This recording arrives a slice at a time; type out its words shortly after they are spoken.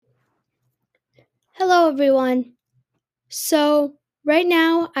Hello, everyone. So, right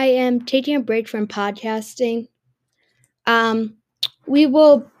now I am taking a break from podcasting. Um, we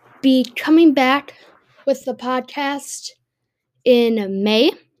will be coming back with the podcast in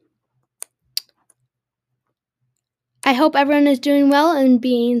May. I hope everyone is doing well and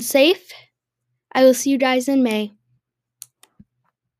being safe. I will see you guys in May.